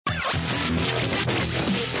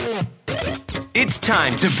It's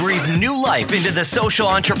time to breathe new life into the social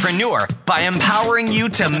entrepreneur by empowering you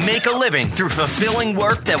to make a living through fulfilling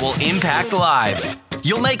work that will impact lives.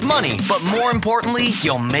 You'll make money, but more importantly,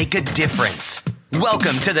 you'll make a difference.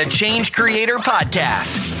 Welcome to the Change Creator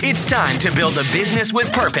Podcast. It's time to build a business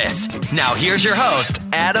with purpose. Now here's your host,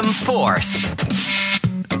 Adam Force.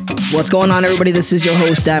 What's going on, everybody? This is your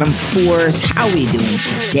host, Adam Force. How are we doing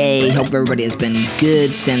today? Hope everybody has been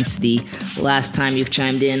good since the last time you've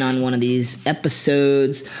chimed in on one of these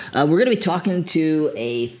episodes. We're going to be talking to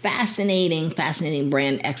a fascinating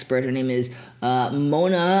brand expert. Her name is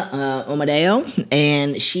Mona Amadeo,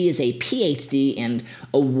 and she is a PhD and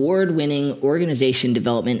award-winning organization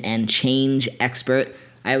development and change expert.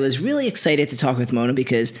 I was really excited to talk with Mona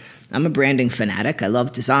because I'm a branding fanatic. I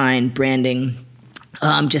love design, branding,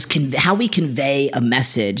 how we convey a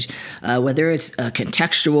message, whether it's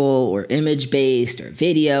contextual or image-based or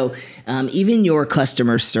video, even your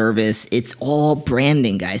customer service, it's all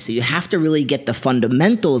branding, guys. So you have to really get the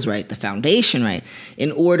fundamentals right, the foundation right,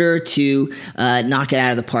 in order to knock it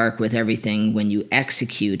out of the park with everything when you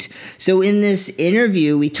execute. So in this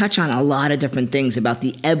interview, we touch on a lot of different things about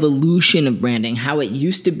the evolution of branding, how it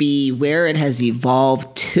used to be, where it has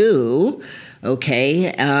evolved to.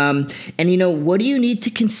 Okay. And what do you need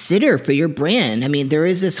to consider for your brand? I mean, there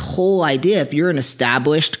is this whole idea, if you're an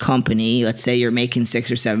established company, let's say you're making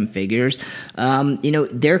 6 or 7 figures,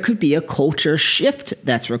 there could be a culture shift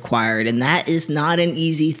that's required, and that is not an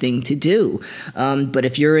easy thing to do. But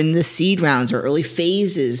if you're in the seed rounds or early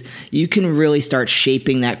phases, you can really start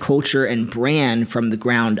shaping that culture and brand from the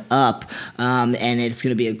ground up. And it's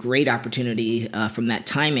going to be a great opportunity from that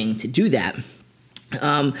timing to do that.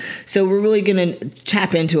 So we're really going to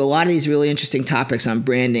tap into a lot of these really interesting topics on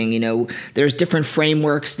branding. There's different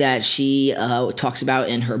frameworks that she talks about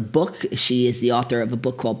in her book. She is the author of a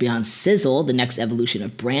book called Beyond Sizzle, The Next Evolution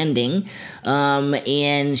of Branding.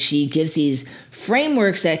 And she gives these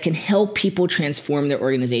frameworks that can help people transform their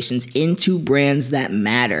organizations into brands that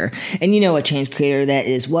matter. And a change creator, that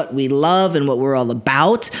is what we love and what we're all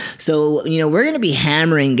about. So, we're going to be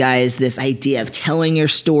hammering, guys, this idea of telling your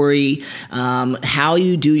story, how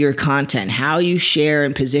you do your content, how you share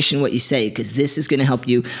and position what you say, because this is going to help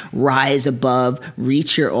you rise above,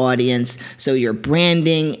 reach your audience. So your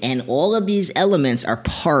branding and all of these elements are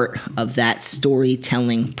part of that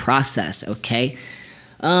storytelling process, okay?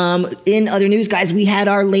 In other news, guys, we had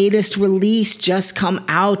our latest release just come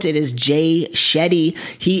out. It is Jay Shetty.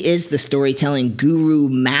 He is the storytelling guru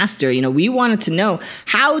master. We wanted to know,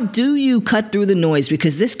 how do you cut through the noise?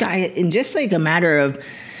 Because this guy, in just like a matter of,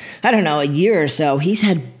 a year or so, he's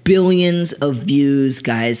had billions of views,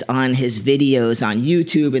 guys, on his videos on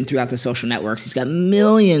YouTube and throughout the social networks. He's got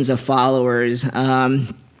millions of followers.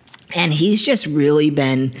 And he's just really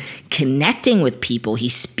been connecting with people. He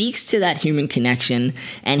speaks to that human connection,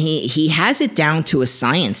 and he has it down to a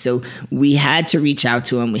science. So we had to reach out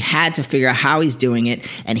to him. We had to figure out how he's doing it,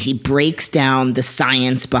 and he breaks down the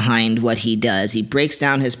science behind what he does. He breaks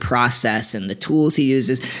down his process and the tools he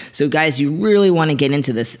uses. So guys, you really want to get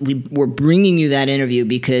into this. We're bringing you that interview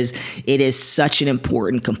because it is such an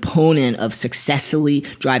important component of successfully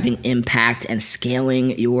driving impact and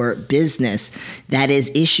scaling your business. That is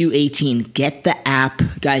issue 18. Get the app.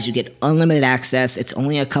 Guys, you get unlimited access. It's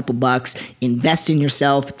only a couple bucks. Invest in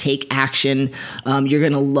yourself. Take action. You're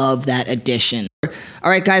going to love that addition.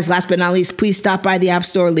 All right, guys, last but not least, please stop by the App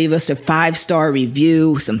Store. Leave us a 5-star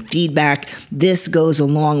review, some feedback. This goes a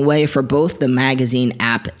long way for both the magazine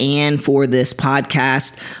app and for this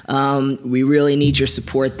podcast. We really need your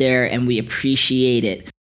support there, and we appreciate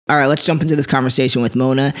it. All right, let's jump into this conversation with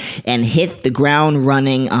Mona and hit the ground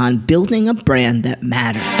running on building a brand that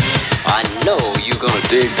matters. I know you're going to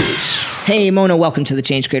dig this. Hey, Mona, welcome to the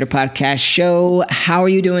Change Creator Podcast show. How are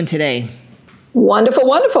you doing today? Wonderful,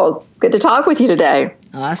 wonderful. Good to talk with you today.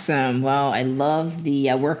 Awesome. Well, I love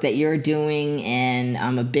the work that you're doing, and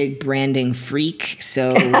I'm a big branding freak.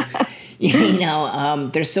 So,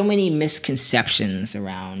 there's so many misconceptions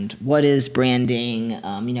around what is branding.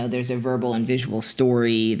 There's a verbal and visual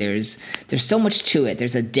story. There's so much to it.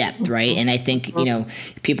 There's a depth, right? And I think,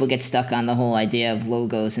 people get stuck on the whole idea of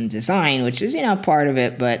logos and design, which is, part of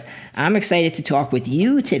it. But I'm excited to talk with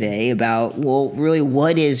you today about, really,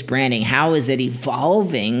 what is branding? How is it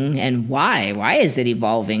evolving, and why? Why is it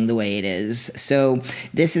evolving the way it is? So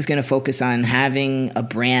this is going to focus on having a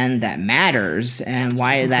brand that matters and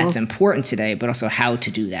why that's important. important today, but also how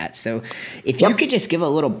to do that. So if you could just give a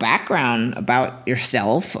little background about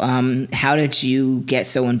yourself, how did you get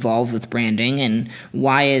so involved with branding, and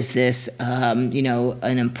why is this,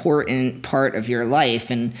 an important part of your life?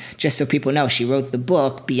 And just so people know, she wrote the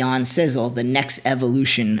book Beyond Sizzle, The Next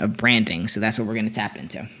Evolution of Branding. So that's what we're going to tap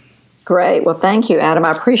into. Great. Well, thank you, Adam.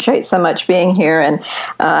 I appreciate so much being here. And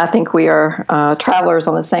I think we are travelers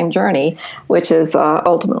on the same journey, which is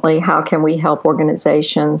ultimately how can we help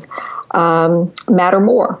organizations matter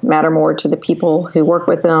more to the people who work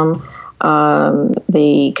with them,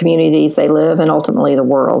 the communities they live, and ultimately the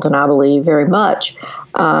world. And I believe very much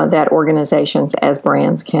that organizations as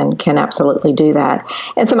brands can absolutely do that.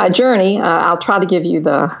 And so my journey, I'll try to give you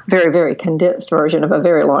the very, very condensed version of a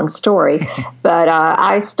very long story. But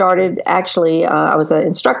I started I was an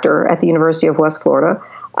instructor at the University of West Florida.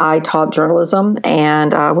 I taught journalism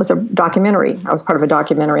and was I was part of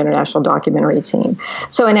a international documentary team.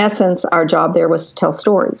 So in essence, our job there was to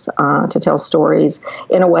tell stories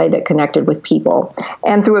in a way that connected with people.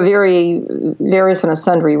 And through various and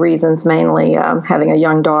sundry reasons, mainly having a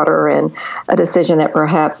young daughter and a decision that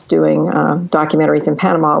perhaps doing documentaries in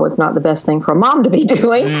Panama was not the best thing for a mom to be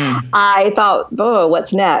doing, I thought,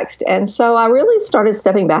 what's next? And so I really started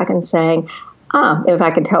stepping back and saying, if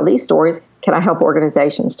I can tell these stories, can I help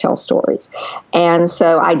organizations tell stories? And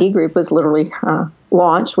so ID Group was literally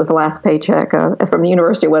launched with the last paycheck from the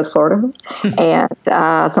University of West Florida,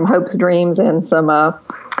 and some hopes, dreams, and some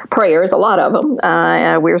prayers, a lot of them.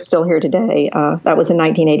 We're still here today. That was in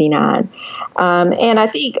 1989. And I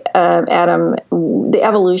think, Adam, the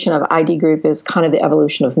evolution of ID Group is kind of the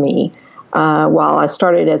evolution of me. While I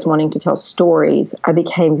started as wanting to tell stories, I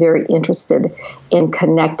became very interested in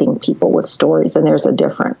connecting people with stories, and there's a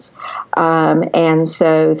difference. And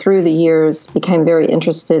so through the years, became very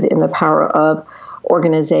interested in the power of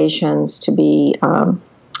organizations to be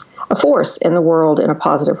a force in the world in a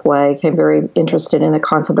positive way. Became very interested in the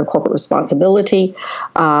concept of corporate responsibility,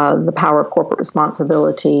 the power of corporate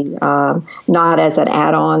responsibility, not as an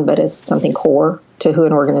add-on, but as something core to who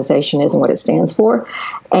an organization is and what it stands for,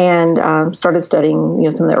 and started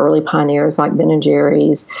studying, some of the early pioneers like Ben and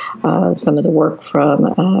Jerry's, some of the work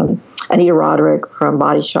from Anita Roderick from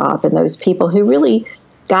Body Shop, and those people who really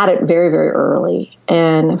got it very, very early.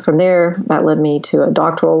 And from there, that led me to a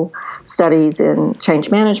doctoral studies in change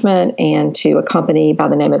management and to a company by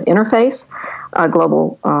the name of Interface, a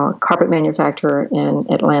global carpet manufacturer in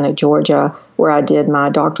Atlanta, Georgia, where I did my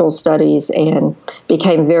doctoral studies and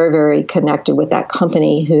became very, very connected with that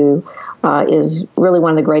company, who is really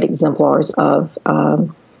one of the great exemplars of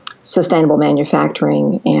sustainable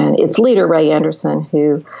manufacturing. And its leader, Ray Anderson,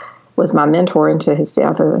 who was my mentor into his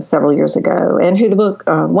death several years ago, and who the book,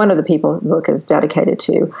 one of the people the book is dedicated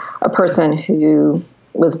to, a person who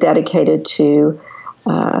was dedicated to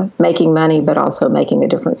making money, but also making a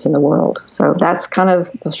difference in the world. So that's kind of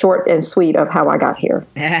the short and sweet of how I got here.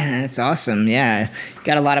 Yeah, that's awesome. Yeah,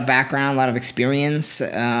 got a lot of background, a lot of experience.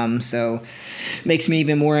 So makes me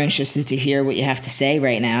even more interested to hear what you have to say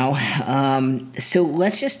right now. So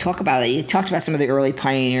let's just talk about it. You talked about some of the early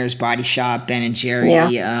pioneers, Body Shop, Ben and Jerry.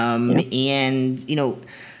 And,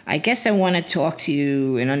 I guess I want to talk to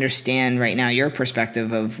you and understand right now your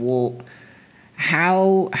perspective of,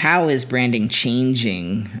 how is branding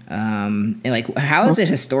changing? How has it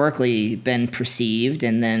historically been perceived,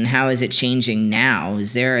 and then how is it changing now?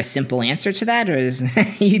 Is there a simple answer to that, or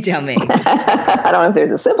you tell me? I don't know if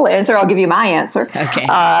there's a simple answer. I'll give you my answer. Okay.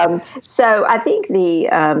 So I think the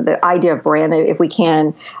idea of brand, if we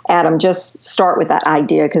can, Adam, just start with that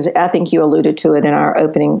idea, because I think you alluded to it in our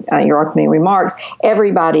your opening remarks.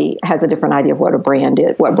 Everybody has a different idea of what a brand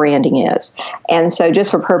is, what branding is, and so just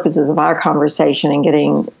for purposes of our conversation and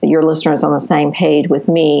getting your listeners on the same page with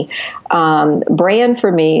me, brand for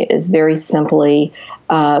me is very simply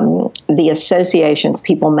the associations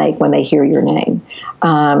people make when they hear your name.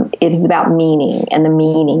 It is about meaning and the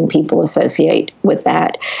meaning people associate with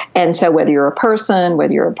that. And so whether you're a person,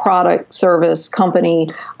 whether you're a product, service, company,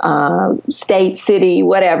 state, city,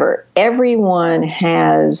 whatever, everyone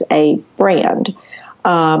has a brand.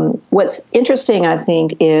 What's interesting, I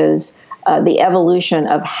think, is the evolution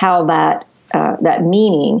of how that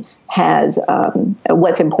meaning has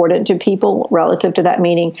what's important to people relative to that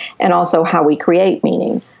meaning, and also how we create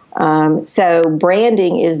meaning. So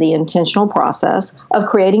branding is the intentional process of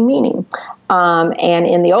creating meaning. And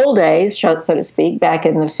in the old days, so to speak, back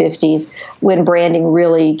in the 50s, when branding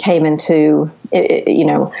really came into,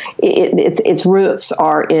 its roots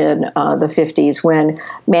are in the 50s, when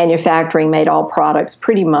manufacturing made all products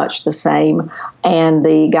pretty much the same. And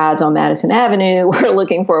the guys on Madison Avenue were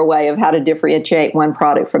looking for a way of how to differentiate one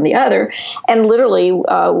product from the other. And literally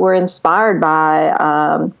were inspired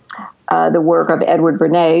by the work of Edward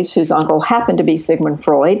Bernays, whose uncle happened to be Sigmund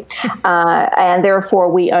Freud. And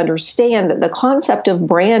therefore, we understand that the concept of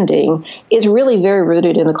branding is really very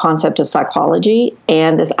rooted in the concept of psychology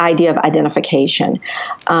and this idea of identification.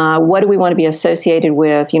 What do we want to be associated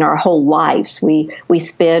with? Our whole lives, we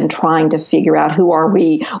spend trying to figure out who are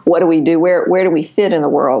we, what do we do, where do we fit in the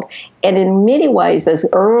world? And in many ways, those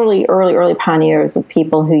early pioneers of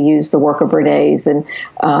people who used the work of Bernays and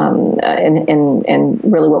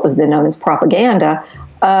really what was then known as propaganda,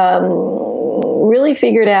 really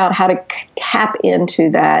figured out how to tap into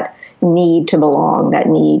that need to belong, that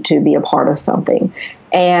need to be a part of something.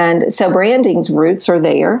 And so branding's roots are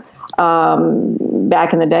there.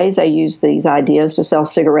 Back in the days, they used these ideas to sell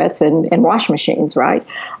cigarettes and wash machines, right?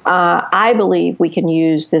 I believe we can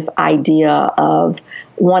use this idea of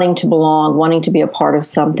wanting to belong, wanting to be a part of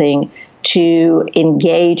something to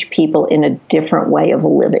engage people in a different way of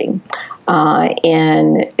living.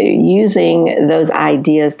 And using those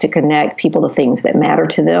ideas to connect people to things that matter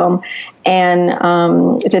to them and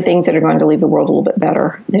to things that are going to leave the world a little bit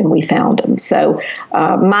better than we found them. So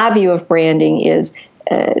my view of branding is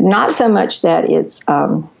not so much that it's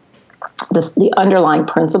the underlying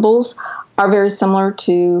principles are very similar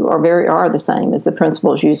to, or are the same as the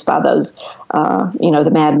principles used by those, the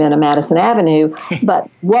madmen of Madison Avenue, but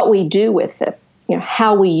what we do with it,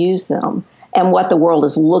 how we use them, and what the world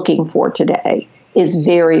is looking for today is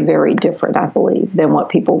very, very different, I believe, than what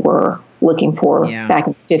people were looking for back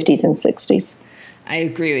in the 50s and 60s. I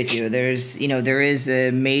agree with you. There is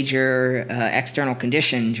a major external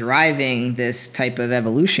condition driving this type of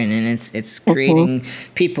evolution, and it's creating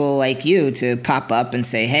people like you to pop up and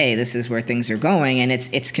say, "Hey, this is where things are going," and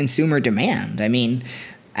it's consumer demand. I mean,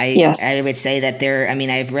 I would say that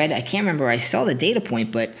I've read, I can't remember, I saw the data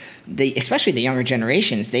point, but especially the younger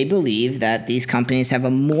generations, they believe that these companies have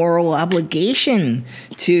a moral obligation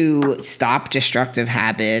to stop destructive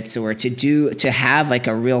habits or to have like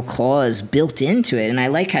a real cause built into it. And I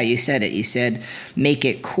like how you said it. You said make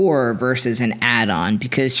it core versus an add-on,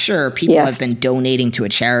 because sure, people have been donating to a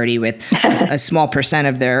charity with a small percent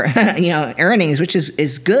of their earnings, which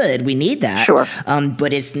is good. We need that. Sure.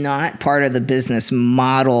 But it's not part of the business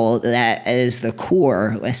model that is the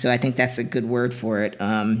core. So I think that's a good word for it.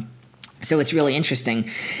 So it's really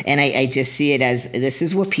interesting, and I just see it as this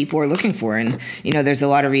is what people are looking for. And, there's a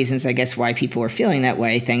lot of reasons, I guess, why people are feeling that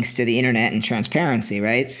way, thanks to the internet and transparency,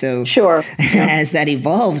 right? So sure. As that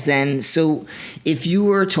evolves, then, so if you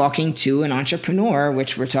were talking to an entrepreneur,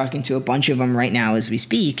 which we're talking to a bunch of them right now as we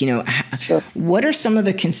speak, sure. What are some of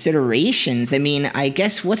the considerations? I mean, I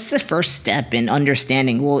guess what's the first step in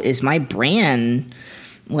understanding, well, is my brand...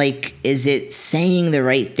 is it saying the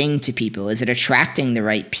right thing to people? Is it attracting the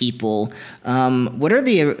right people? What are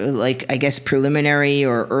the, preliminary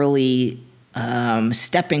or early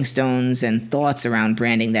stepping stones and thoughts around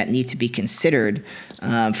branding that need to be considered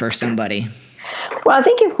for somebody? Well, I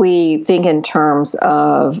think if we think in terms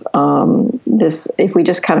of this, if we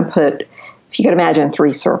just kind of if you could imagine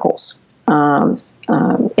three circles,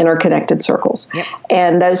 interconnected circles,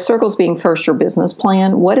 and those circles being first your business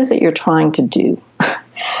plan, what is it you're trying to do?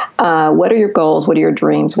 What are your goals? What are your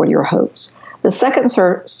dreams? What are your hopes? The second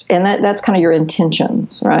circle, and that's kind of your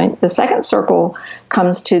intentions, right? The second circle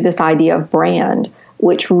comes to this idea of brand,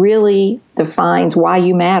 which really defines why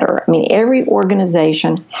you matter. I mean, every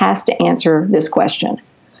organization has to answer this question.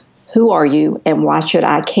 Who are you and why should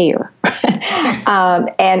I care?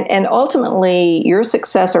 And ultimately, your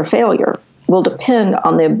success or failure will depend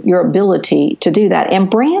on your ability to do that.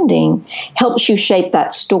 And branding helps you shape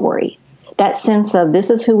that story. That sense of this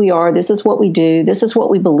is who we are, this is what we do, this is what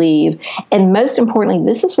we believe, and most importantly,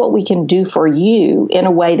 this is what we can do for you in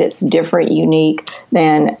a way that's different, unique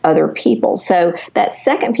than other people. So that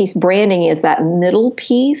second piece, branding, is that middle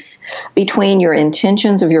piece between your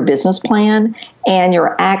intentions of your business plan and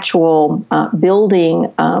your actual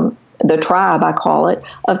building the tribe, I call it,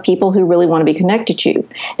 of people who really want to be connected to you.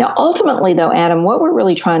 Now, ultimately, though, Adam, what we're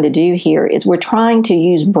really trying to do here is we're trying to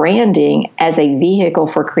use branding as a vehicle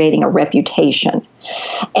for creating a reputation.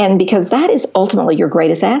 And because that is ultimately your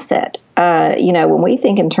greatest asset. When we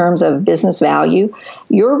think in terms of business value,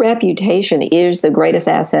 your reputation is the greatest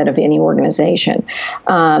asset of any organization.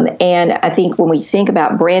 And I think when we think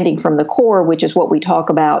about branding from the core, which is what we talk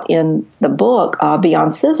about in the book,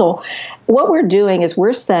 Beyond Sizzle, what we're doing is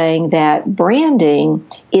we're saying that branding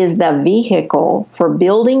is the vehicle for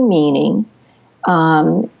building meaning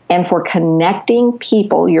and for connecting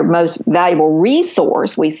people, your most valuable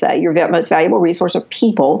resource, we say, your most valuable resource of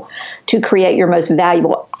people, to create your most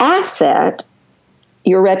valuable asset,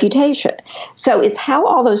 your reputation. So it's how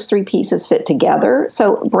all those three pieces fit together.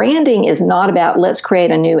 So branding is not about let's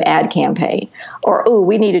create a new ad campaign, or,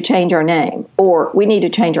 we need to change our name, or we need to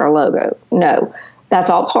change our logo. No, that's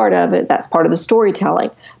all part of it. That's part of the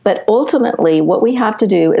storytelling. But ultimately, what we have to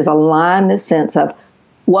do is align the sense of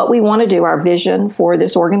what we want to do, our vision for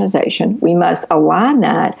this organization. We must align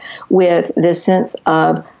that with this sense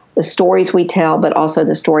of the stories we tell, but also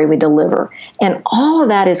the story we deliver. And all of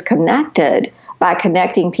that is connected by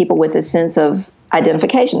connecting people with a sense of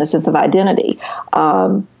identification, the sense of identity,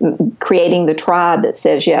 creating the tribe that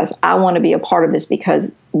says, yes, I want to be a part of this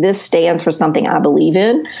because this stands for something I believe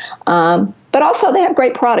in. But also they have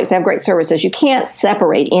great products, they have great services. You can't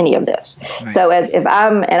separate any of this. Right. So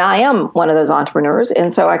I am one of those entrepreneurs,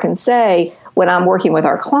 and so I can say when I'm working with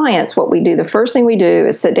our clients, what we do, the first thing we do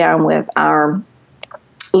is sit down with our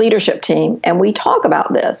leadership team and we talk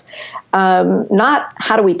about this. Not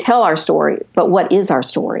how do we tell our story, but what is our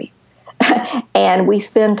story? And we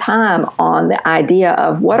spend time on the idea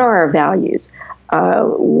of what are our values,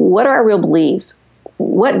 what are our real beliefs,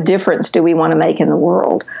 what difference do we want to make in the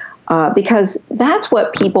world? Because that's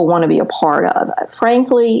what people want to be a part of.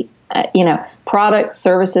 Frankly, products,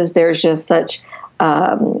 services, there's just such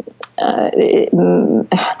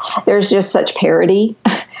parity,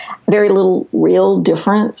 very little real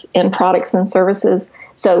difference in products and services.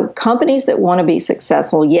 So companies that want to be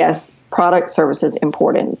successful, yes, product, services,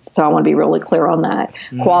 important. So I want to be really clear on that.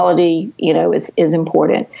 Quality, is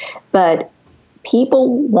important. But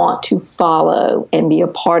people want to follow and be a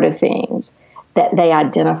part of things that they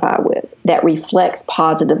identify with, that reflects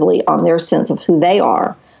positively on their sense of who they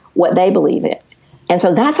are, what they believe in. And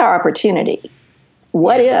so that's our opportunity.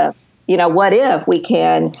 What if we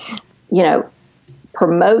can,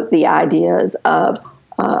 promote the ideas of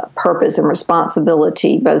purpose and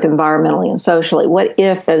responsibility, both environmentally and socially? What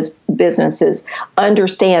if those businesses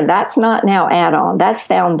understand that's not now add-on, that's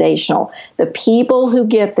foundational? The people who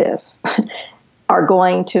get this are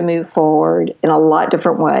going to move forward in a lot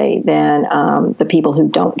different way than the people who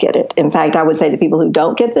don't get it. In fact, I would say the people who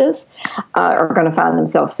don't get this are going to find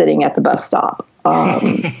themselves sitting at the bus stop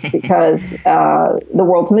because the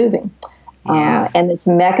world's moving. Yeah. And this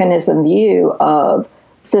mechanism view of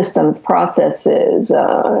systems, processes,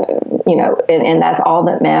 and that's all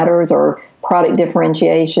that matters, or product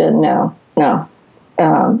differentiation. No.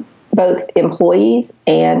 Both employees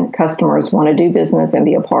and customers want to do business and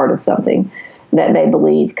be a part of something that they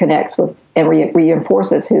believe connects with and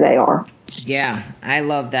reinforces who they are. Yeah, I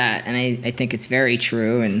love that. And I think it's very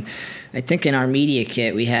true. And I think in our media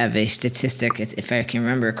kit, we have a statistic, if I can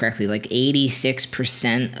remember correctly, like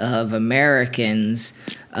 86% of Americans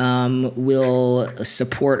will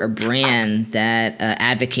support a brand that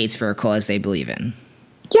advocates for a cause they believe in.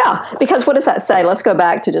 Yeah, because what does that say? Let's go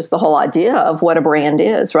back to just the whole idea of what a brand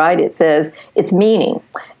is, right? It says it's meaning.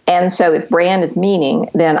 And so if brand is meaning,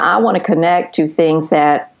 then I want to connect to things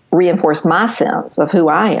that reinforce my sense of who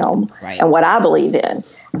I am and what I believe in.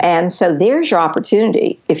 And so there's your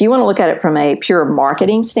opportunity. If you want to look at it from a pure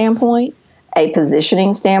marketing standpoint, a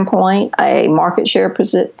positioning standpoint, a market share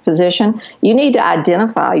position, you need to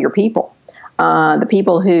identify your people, the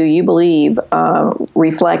people who you believe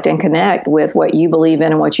reflect and connect with what you believe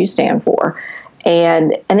in and what you stand for.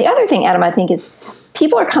 And the other thing, Adam, I think is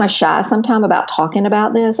people are kind of shy sometimes about talking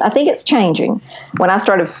about this. I think it's changing. When I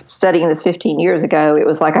started studying this 15 years ago, it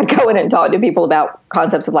was like I'd go in and talk to people about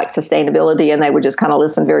concepts of like sustainability, and they would just kind of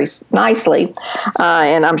listen very nicely.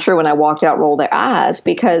 And I'm sure when I walked out, roll their eyes,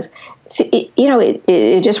 because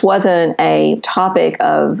it just wasn't a topic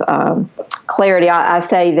of clarity. I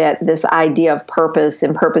say that this idea of purpose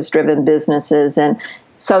and purpose-driven businesses and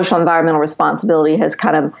social environmental responsibility has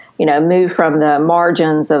kind of, moved from the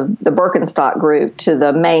margins of the Birkenstock group to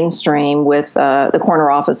the mainstream with the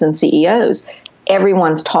corner office and CEOs.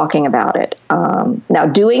 Everyone's talking about it. Now,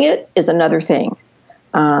 doing it is another thing.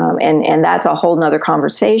 And that's a whole nother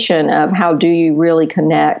conversation of how do you really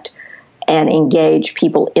connect and engage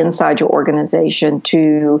people inside your organization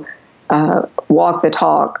to walk the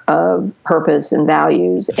talk of purpose and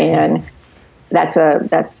values. And that's a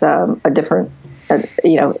different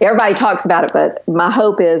everybody talks about it, but my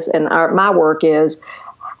hope is, and my work is,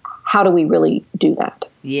 how do we really do that?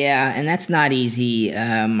 Yeah, and that's not easy.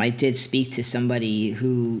 I did speak to somebody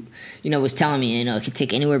who, was telling me, it could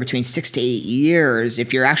take anywhere between 6 to 8 years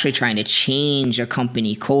if you're actually trying to change a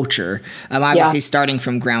company culture. Obviously, starting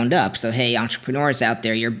from ground up. So, hey, entrepreneurs out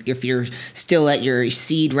there, if you're still at your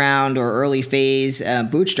seed round or early phase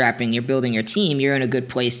bootstrapping, you're building your team, you're in a good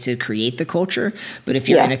place to create the culture. But if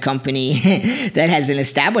you're in a company that has an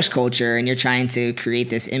established culture and you're trying to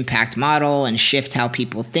create this impact model and shift how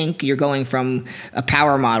people think, you're going from a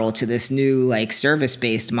power model to this new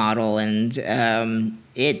service-based model, and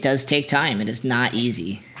it does take time. It is not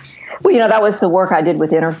easy. Well, that was the work I did with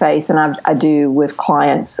Interface, and I do with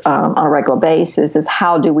clients on a regular basis, is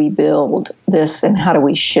how do we build this and how do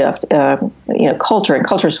we shift culture. And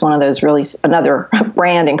culture is one of those really, another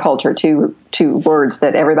brand and culture, two words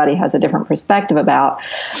that everybody has a different perspective about.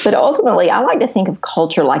 But ultimately, I like to think of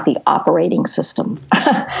culture like the operating system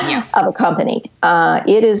of a company.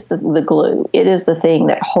 It is the glue. It is the thing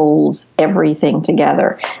that holds everything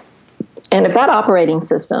together. And if that operating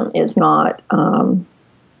system is not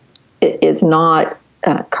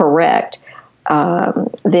correct,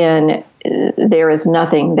 then there is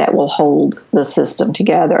nothing that will hold the system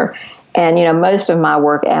together. And, most of my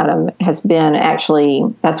work, Adam, has been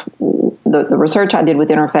that's the research I did with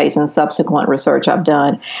Interface and subsequent research I've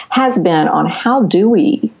done has been on how do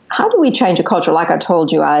we change a culture? Like I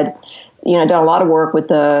told you, I'd done a lot of work with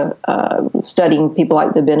the studying people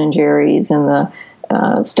like the Ben and Jerry's and the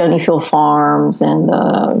Stonyfield Farms and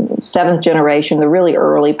the seventh generation, the really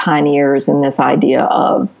early pioneers in this idea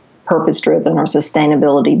of purpose-driven or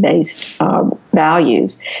sustainability-based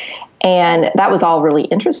values. And that was all really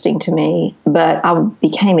interesting to me, but I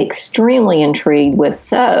became extremely intrigued with,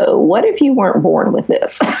 so what if you weren't born with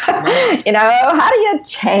this? How do you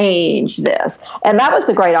change this? And that was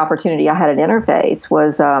the great opportunity I had at Interface,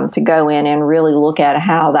 was to go in and really look at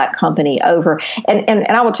how that company and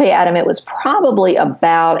I will tell you, Adam, it was probably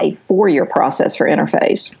about a 4-year process for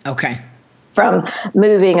Interface. Okay. From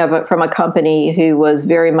moving from a company who was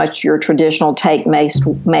very much your traditional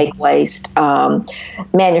make waste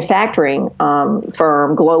manufacturing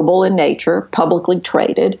firm, global in nature, publicly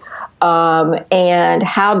traded, and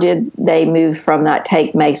how did they move from that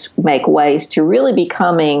make waste to really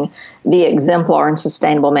becoming the exemplar in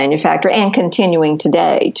sustainable manufacturing and continuing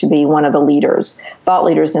today to be one of the thought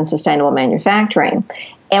leaders in sustainable manufacturing.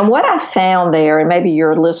 And what I found there, and maybe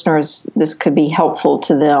your listeners, this could be helpful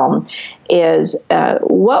to them, is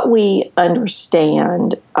what we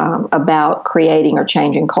understand about creating or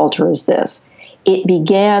changing culture is this. It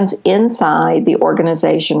begins inside the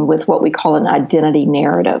organization with what we call an identity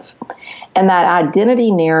narrative. And that identity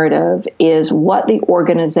narrative is what the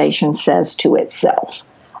organization says to itself.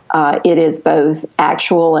 It is both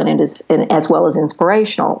actual and as well as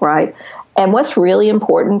inspirational, right? And what's really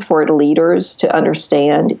important for leaders to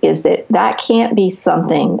understand is that can't be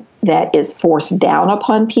something that is forced down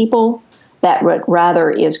upon people, that rather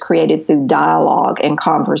is created through dialogue and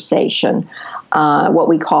conversation. What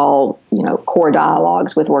we call, core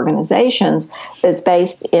dialogues with organizations is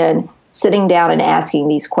based in sitting down and asking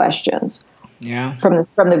these questions. Yeah. From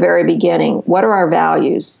the very beginning, what are our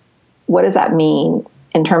values? What does that mean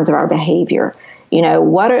in terms of our behavior?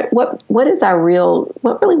 What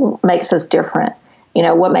really makes us different?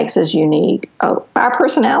 What makes us unique? Our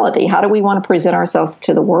personality. How do we want to present ourselves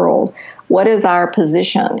to the world? What is our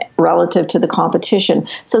position relative to the competition?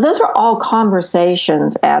 So those are all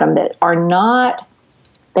conversations, Adam, that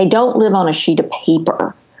they don't live on a sheet of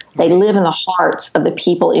paper. They live in the hearts of the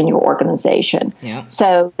people in your organization. Yeah.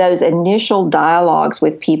 So those initial dialogues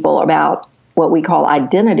with people about what we call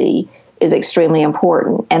identity is extremely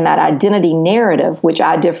important. And that identity narrative, which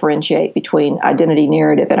I differentiate between identity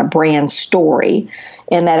narrative and a brand story,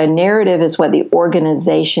 and that a narrative is what the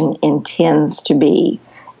organization intends to be.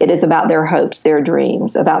 It is about their hopes, their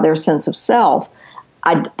dreams, about their sense of self.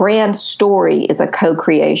 A brand story is a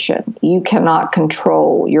co-creation. You cannot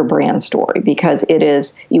control your brand story because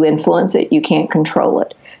you influence it, you can't control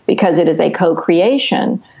it, because it is a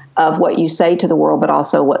co-creation of what you say to the world, but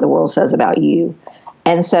also what the world says about you.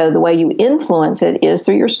 And so the way you influence it is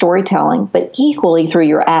through your storytelling, but equally through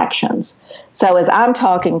your actions. So as I'm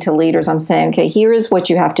talking to leaders, I'm saying, okay, here is what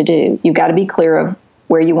you have to do. You've got to be clear of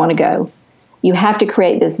where you want to go. You have to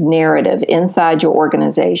create this narrative inside your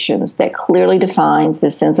organizations that clearly defines the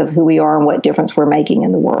sense of who we are and what difference we're making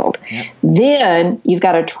in the world. Yep. Then you've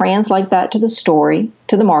got to translate that to the story,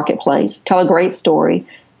 to the marketplace, tell a great story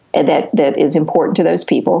that is important to those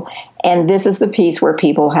people. And this is the piece where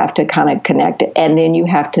people have to kind of connect it. And then you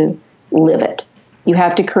have to live it. You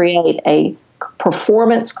have to create a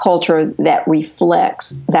performance culture that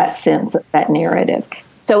reflects that sense, that narrative.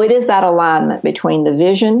 So it is that alignment between the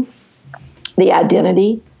vision, the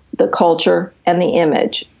identity, the culture, and the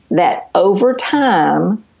image that over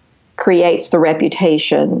time creates the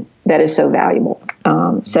reputation that is so valuable.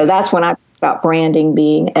 So that's when I talk about branding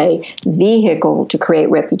being a vehicle to create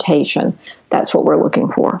reputation. That's what we're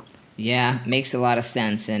looking for. Yeah, makes a lot of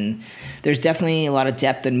sense. And there's definitely a lot of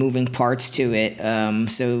depth and moving parts to it.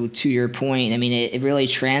 So to your point, I mean, it really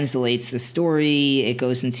translates the story. It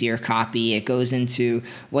goes into your copy. It goes into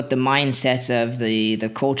what the mindsets of the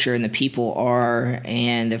culture and the people are.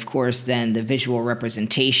 And of course, then the visual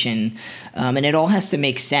representation. And it all has to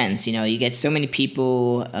make sense. You know, you get so many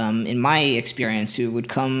people, in my experience, who would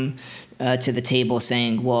come to the table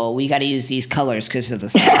saying, well, we got to use these colors because of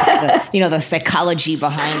the psychology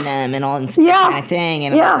behind them and all that kind of thing.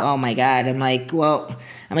 And I'm like, oh my God. I'm like,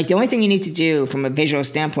 the only thing you need to do from a visual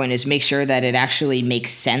standpoint is make sure that it actually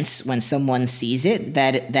makes sense when someone sees it,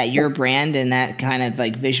 that your brand and that kind of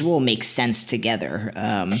like visual makes sense together.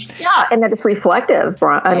 And that it's reflective,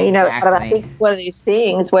 Brian. I mean, exactly. I think it's one of these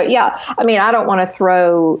things where, I mean, I don't want to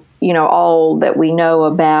throw, all that we know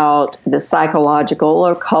about the psychological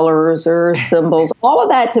or colors or symbols. All of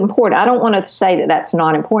that's important. I don't want to say that that's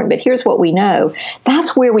not important, but here's what we know.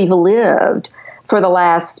 That's where we've lived for the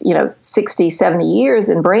last, 60, 70 years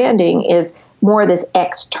in branding is more of this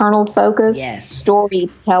external focus,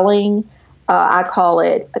 storytelling. I call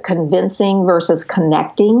it convincing versus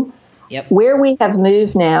connecting. Yep. Where we have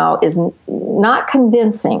moved now is not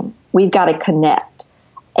convincing. We've got to connect.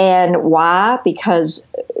 And why? Because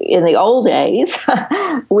in the old days,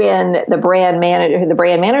 when the brand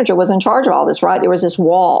manager was in charge of all this, right? There was this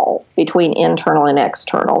wall between internal and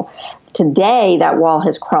external. Today, that wall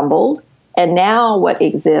has crumbled. And now what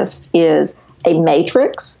exists is a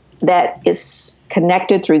matrix that is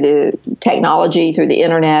connected through the technology, through the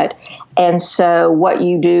internet. And so what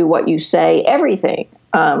you do, what you say, everything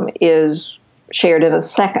is shared in a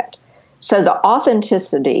second. So the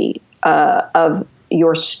authenticity of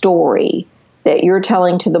your story that you're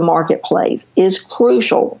telling to the marketplace is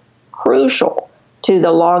crucial to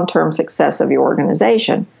the long-term success of your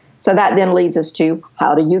organization. So that then leads us to,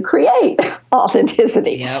 how do you create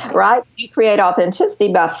authenticity, right? You create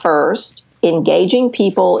authenticity by first engaging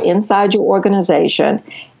people inside your organization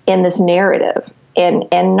in this narrative and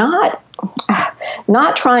not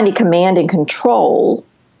trying to command and control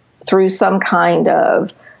through some kind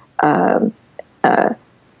of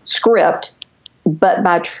script, but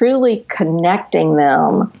by truly connecting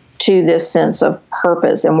them to this sense of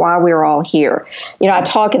purpose and why we're all here. I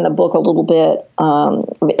talk in the book a little bit,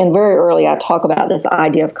 and very early I talk about this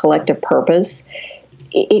idea of collective purpose.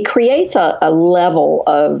 It creates a level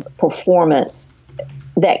of performance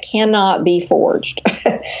that cannot be forged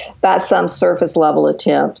by some surface level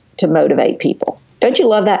attempt to motivate people. Don't you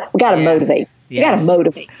love that? We got to motivate. You got to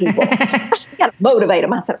motivate people. You got to motivate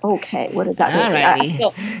them. I said, okay, what does that mean? Is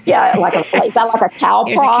that like a cow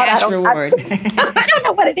Here's prod? A cash reward. I don't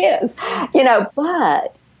know what it is.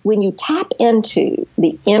 But when you tap into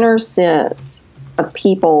the inner sense of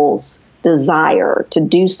people's desire to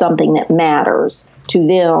do something that matters to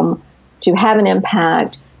them, to have an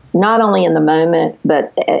impact, not only in the moment,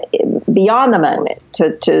 but beyond the moment,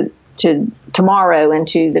 to tomorrow and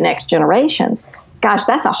to the next generations, gosh,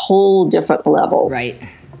 that's a whole different level. Right.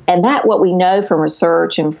 And that what we know from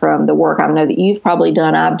research and from the work I know that you've probably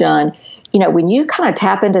done, I've done, when you kind of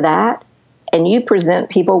tap into that and you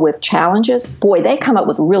present people with challenges, boy, they come up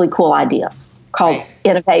with really cool ideas called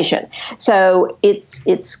innovation. So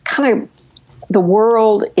it's kind of, the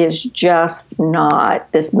world is just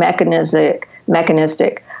not this mechanistic,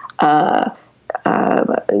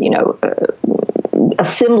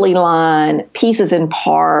 assembly line, pieces and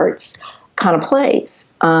parts kind of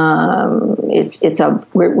place. We're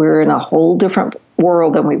in a whole different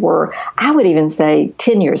world than we were, I would even say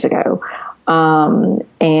 10 years ago.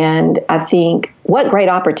 And I think what great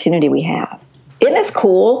opportunity we have. Isn't this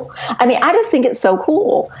cool? I mean, I just think it's so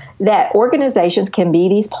cool that organizations can be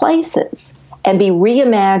these places and be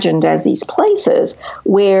reimagined as these places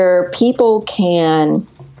where people can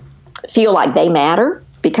feel like they matter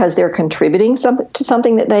because they're contributing to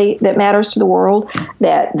something that matters to the world,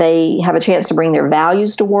 that they have a chance to bring their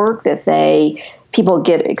values to work, that people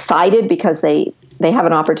get excited because they have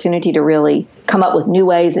an opportunity to really come up with new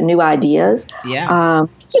ways and new ideas. Yeah.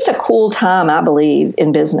 It's just a cool time, I believe,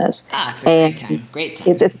 in business. It's a great time.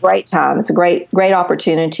 It's a great time. It's a great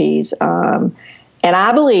opportunities. And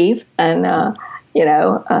I believe, and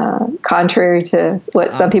contrary to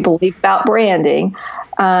what some people believe about branding,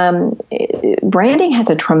 branding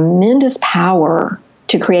has a tremendous power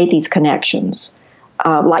to create these connections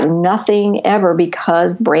like nothing ever,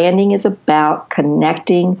 because branding is about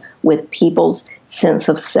connecting with people's sense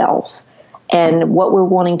of self. And what we're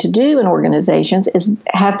wanting to do in organizations is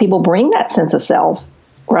have people bring that sense of self,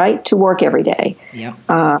 right, to work every day. Yep.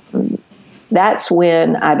 That's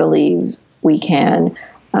when I believe we can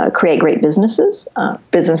create great businesses,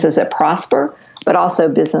 businesses that prosper, but also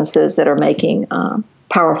businesses that are making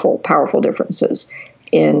powerful differences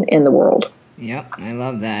in the world. Yep, I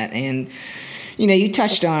love that. And you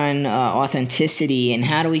touched on authenticity and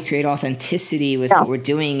how do we create authenticity with what we're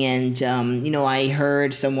doing. And, I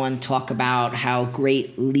heard someone talk about how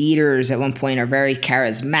great leaders at one point are very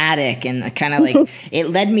charismatic, and kind of like it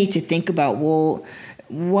led me to think about, well,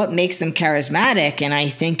 what makes them charismatic? And I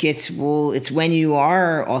think it's when you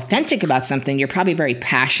are authentic about something, you're probably very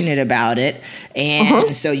passionate about it. And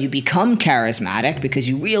so you become charismatic because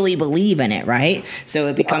you really believe in it, right? So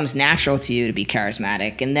it becomes natural to you to be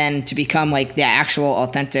charismatic. And then to become like the actual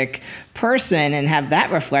authentic person and have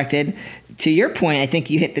that reflected, to your point, I think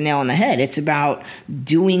you hit the nail on the head. It's about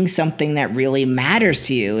doing something that really matters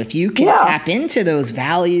to you. If you can tap into those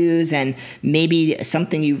values and maybe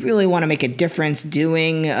something you really want to make a difference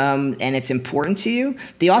doing, and it's important to you,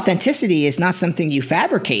 the authenticity is not something you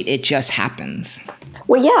fabricate. It just happens.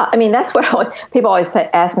 Well, yeah. I mean, that's what people always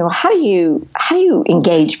ask me. Well, how do you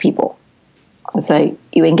engage people? I say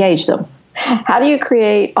you engage them. How do you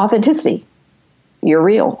create authenticity? You're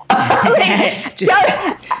real. We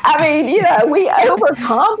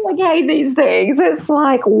overcomplicate these things. It's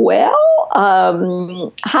like, well,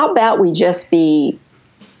 how about we just be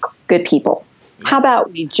good people? How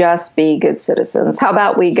about we just be good citizens? How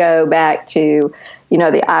about we go back to,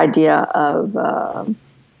 the idea of,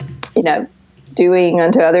 doing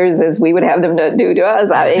unto others as we would have them to do to us.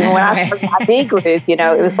 Even when I started the ID group,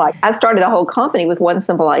 it was like I started the whole company with one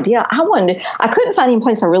simple idea. I couldn't find any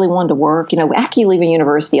place I really wanted to work. After you leave a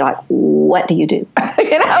university, like, what do you do?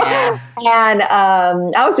 Yeah. And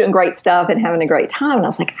I was doing great stuff and having a great time. And I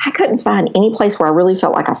was like, I couldn't find any place where I really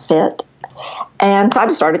felt like I fit. And so I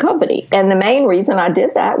just started a company. And the main reason I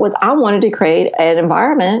did that was I wanted to create an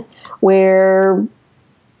environment where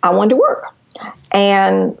I wanted to work.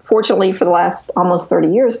 And fortunately, for the last almost 30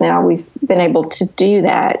 years now, we've been able to do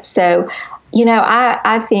that. So,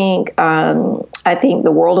 I think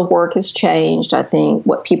the world of work has changed. I think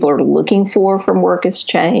what people are looking for from work has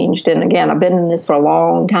changed. And again, I've been in this for a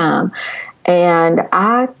long time. And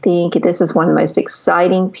I think this is one of the most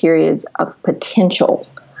exciting periods of potential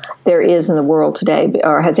there is in the world today,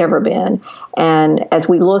 or has ever been. And as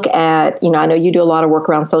we look at, I know you do a lot of work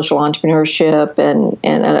around social entrepreneurship and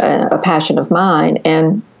a passion of mine.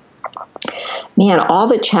 And man, all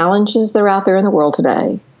the challenges that are out there in the world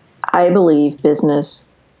today, I believe business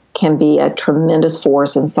can be a tremendous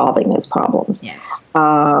force in solving those problems. Yes.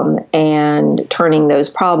 And turning those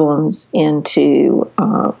problems into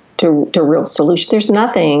to real solutions. There's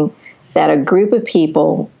nothing that a group of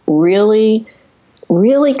people really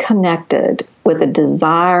connected with a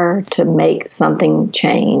desire to make something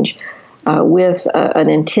change, with an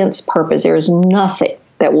intense purpose. There is nothing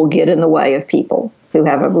that will get in the way of people who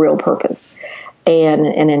have a real purpose and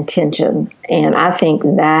an intention. And I think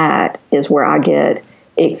that is where I get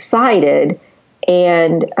excited.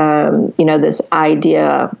 And, this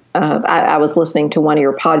idea of, I was listening to one of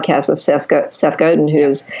your podcasts with Seth Godin,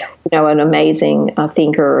 who's, an amazing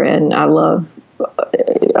thinker, and I love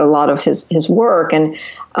a lot of his work. And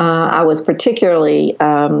I was particularly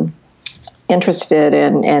interested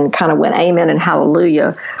and kind of went amen and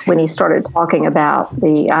hallelujah when he started talking about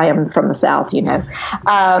I am from the South,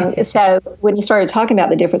 So when he started talking about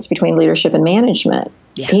the difference between leadership and management,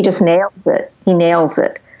 he just nails it. He nails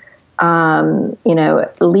it.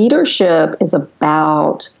 Leadership is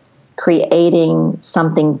about creating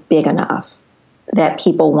something big enough that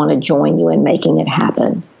people want to join you in making it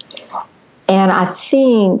happen. And I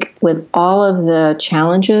think with all of the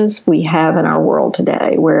challenges we have in our world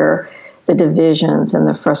today, where the divisions and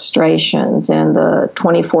the frustrations and the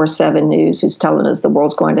 24/7 news who's telling us the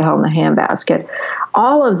world's going to hell in a handbasket,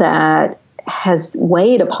 all of that has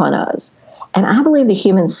weighed upon us. And I believe the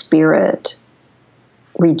human spirit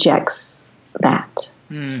rejects that.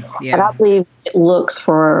 And I believe it looks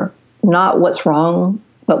for not what's wrong,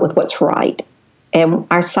 but with what's right. And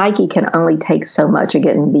our psyche can only take so much of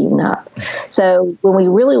getting beaten up. So when we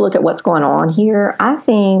really look at what's going on here, I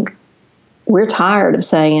think we're tired of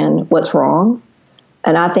saying what's wrong.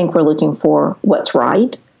 And I think we're looking for what's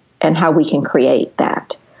right and how we can create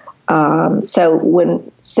that. So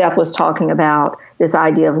when Seth was talking about this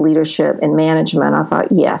idea of leadership and management, I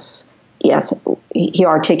thought, yes, he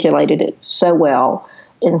articulated it so well.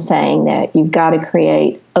 in saying that you've got to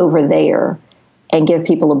create over there and give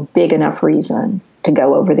people a big enough reason to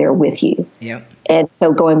go over there with you. Yep. And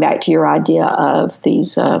so going back to your idea of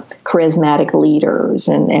these charismatic leaders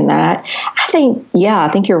and that, I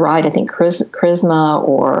think you're right. I think charisma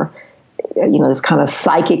or, this kind of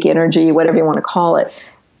psychic energy, whatever you want to call it,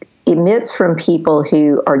 emits from people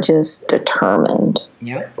who are just determined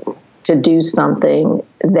to do something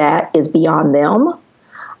that is beyond them,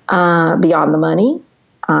 beyond the money,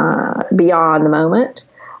 beyond the moment.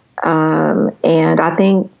 And I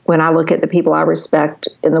think when I look at the people I respect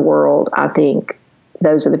in the world, I think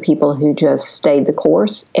those are the people who just stayed the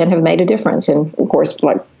course and have made a difference. And of course,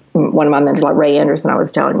 like one of my mentors, like Ray Anderson, I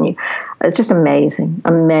was telling you, it's just amazing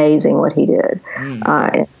what he did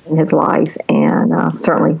in his life, and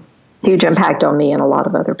certainly huge impact on me and a lot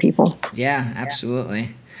of other people. Yeah, absolutely.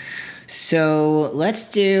 So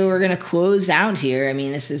we're going to close out here. I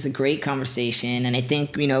mean, this is a great conversation, and I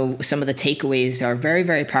think, some of the takeaways are very,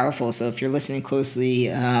 very powerful. So if you're listening closely,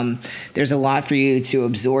 there's a lot for you to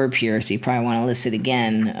absorb here, so you probably want to listen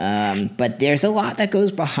again. But there's a lot that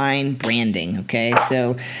goes behind branding, okay?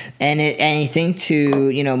 So, and I think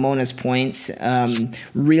to, Mona's points,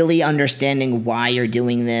 really understanding why you're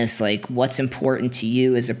doing this, like what's important to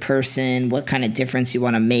you as a person, what kind of difference you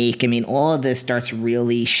want to make. I mean, all of this starts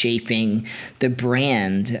really shaping the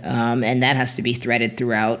brand, and that has to be threaded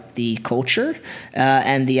throughout the culture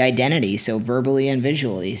and the identity, so verbally and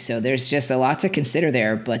visually. So there's just a lot to consider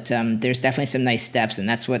there, but there's definitely some nice steps, and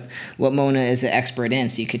that's what Mona is an expert in.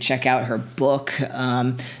 So you could check out her book.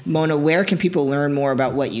 Mona, where can people learn more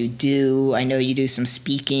about what you do? I know you do some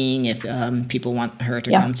speaking if people want her to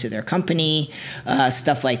come to their company,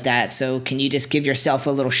 stuff like that. So can you just give yourself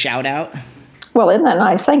a little shout out? Well, isn't that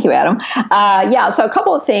nice? Thank you, Adam. So a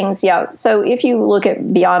couple of things. So if you look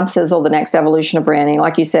at Beyond Sizzle, the next evolution of branding,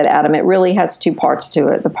 like you said, Adam, it really has two parts to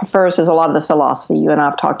it. The first is a lot of the philosophy you and I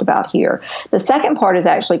have talked about here. The second part is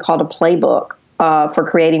actually called a playbook for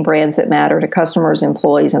creating brands that matter to customers,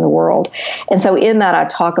 employees, and the world. And so in that, I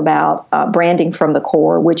talk about branding from the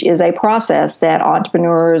core, which is a process that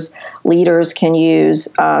entrepreneurs, leaders can use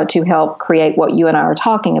to help create what you and I are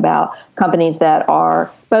talking about, companies that are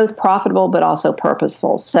both profitable but also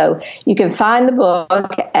purposeful. So you can find the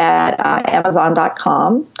book at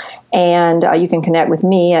Amazon.com, and you can connect with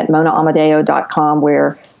me at MonaAmadeo.com,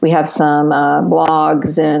 where we have some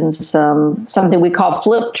blogs and something we call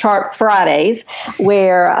Flip Chart Fridays,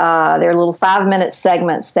 where there are little 5-minute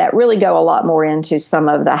segments that really go a lot more into some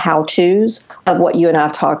of the how-tos of what you and I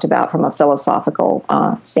have talked about from a philosophical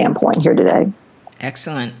standpoint here today.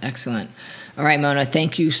 Excellent. All right, Mona,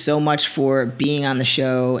 thank you so much for being on the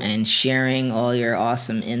show and sharing all your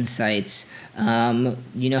awesome insights.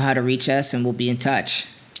 You know how to reach us, and we'll be in touch.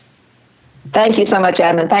 Thank you so much,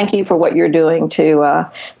 Adam, and thank you for what you're doing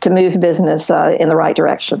to move business in the right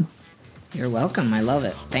direction. You're welcome. I love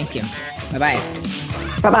it. Thank you. Bye-bye.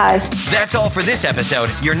 Bye-bye. That's all for this episode.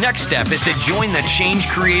 Your next step is to join the Change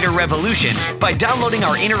Creator Revolution by downloading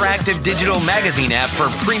our interactive digital magazine app for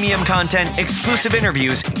premium content, exclusive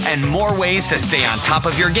interviews, and more ways to stay on top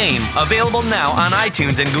of your game. Available now on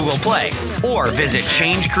iTunes and Google Play. Or visit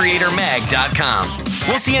changecreatormag.com.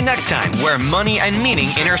 We'll see you next time where money and meaning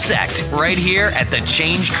intersect, right here at the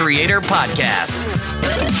Change Creator Podcast.